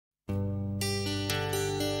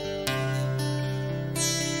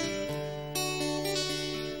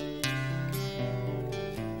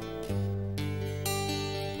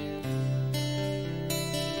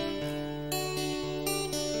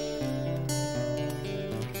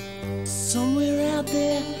Somewhere out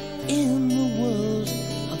there in the world,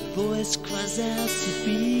 a voice cries out to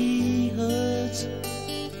be heard,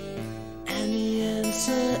 and the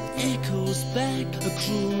answer echoes back a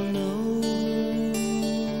cruel no.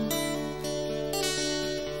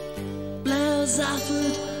 Flowers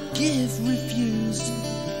offered, gift refused,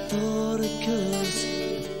 the thought occurs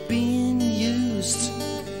of being used.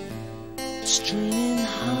 A straining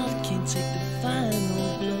heart can't take the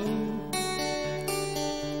final blow.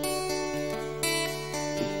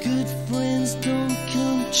 Good friends don't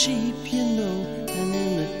come cheap, you know, and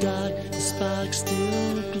in the dark the spark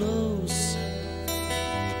still glows,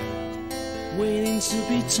 waiting to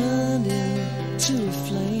be turned into a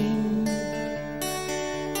flame.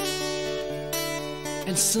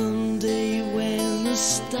 And someday when the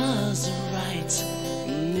stars are right,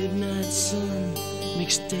 the midnight sun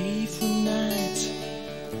makes day from night,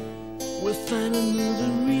 we'll find another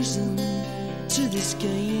reason to this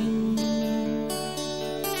game.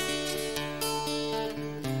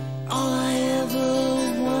 All I ever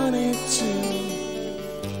wanted to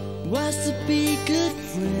was to be good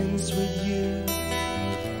friends with you.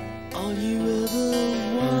 All you ever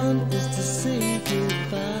want is to say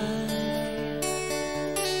goodbye.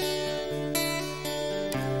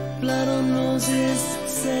 Blood on roses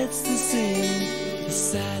sets the scene, the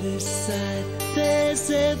saddest sight there's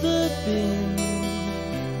ever been.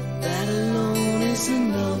 That alone is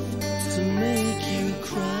enough to make you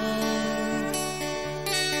cry.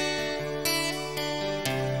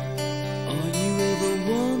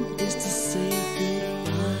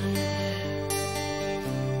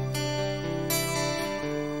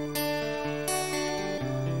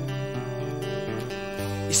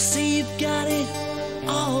 You say you've got it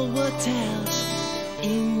all worked out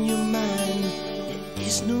in your mind, there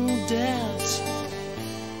is no doubt.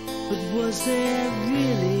 But was there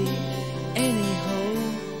really any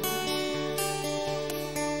hope?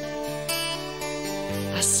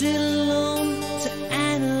 I sit alone to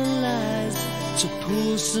analyze, to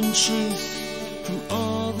pull some truth from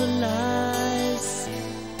all the lies,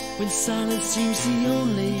 when silence seems the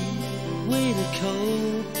only way to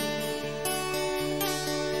cope.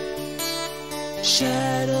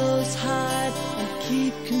 Shadows hide and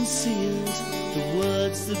keep concealed the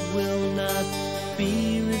words that will not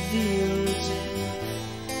be revealed,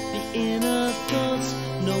 the inner thoughts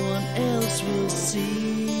no one else will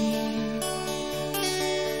see.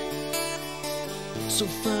 So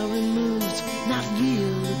far removed, not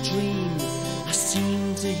real a dream, I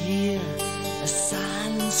seem to hear a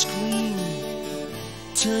silent scream.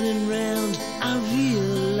 Turning round, I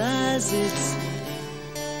realize it's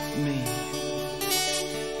me.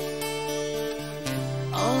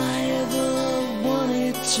 All I ever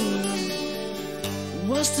wanted to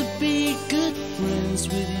was to be good friends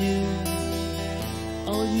with you.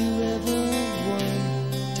 All you ever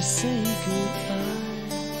want to say goodbye.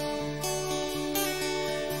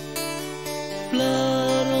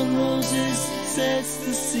 Blood on roses sets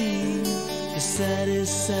the scene, the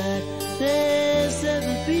saddest sight there's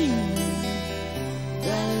ever been.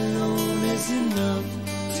 That alone is enough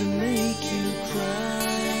to make you cry.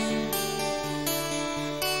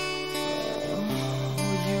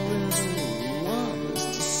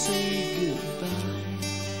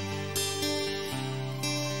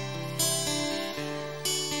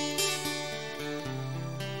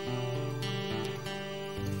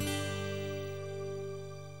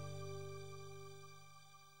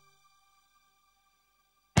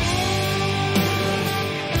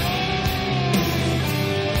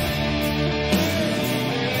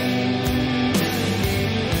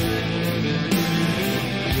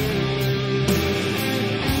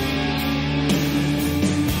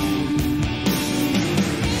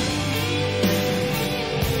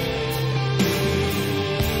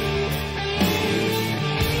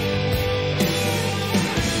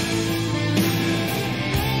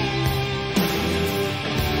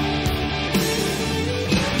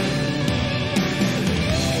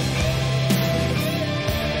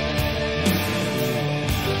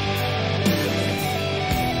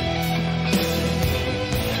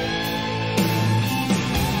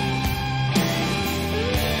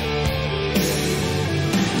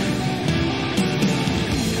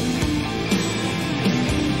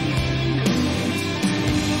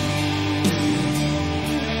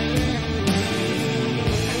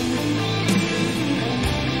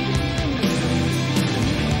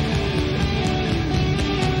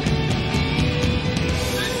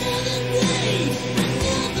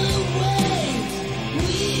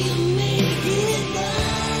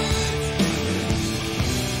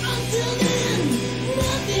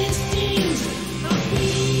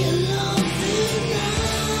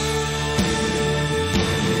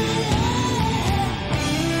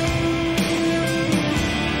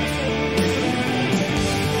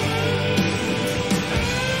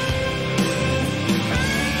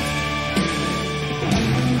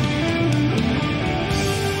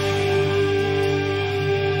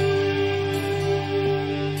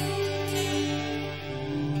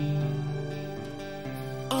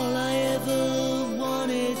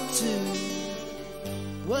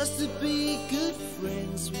 good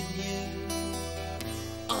friends with you.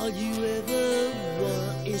 All you ever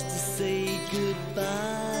want is to say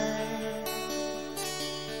goodbye.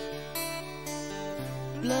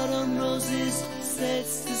 Blood on roses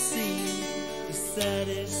sets the scene, the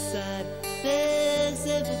saddest sight there's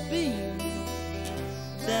ever been.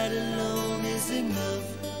 That alone is enough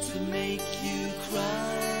to make you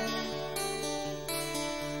cry.